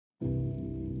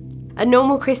A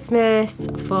normal Christmas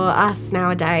for us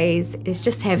nowadays is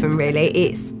just heaven, really.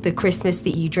 It's the Christmas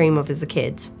that you dream of as a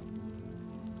kid.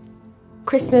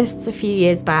 Christmas a few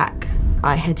years back,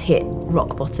 I had hit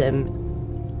rock bottom.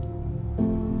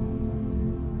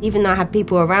 Even though I had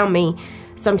people around me,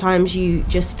 sometimes you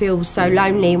just feel so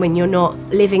lonely when you're not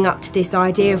living up to this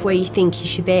idea of where you think you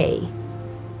should be.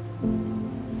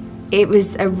 It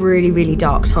was a really, really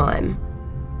dark time.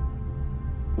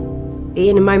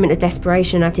 In a moment of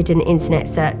desperation, I did an internet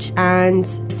search and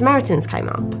Samaritans came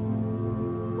up.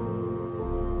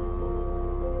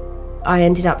 I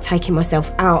ended up taking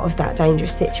myself out of that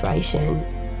dangerous situation.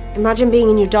 Imagine being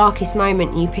in your darkest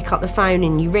moment and you pick up the phone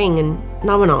and you ring and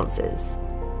no one answers.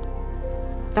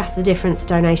 That's the difference a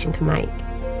donation can make.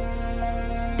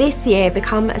 This year,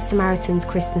 become a Samaritans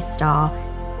Christmas star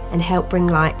and help bring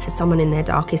light to someone in their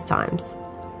darkest times.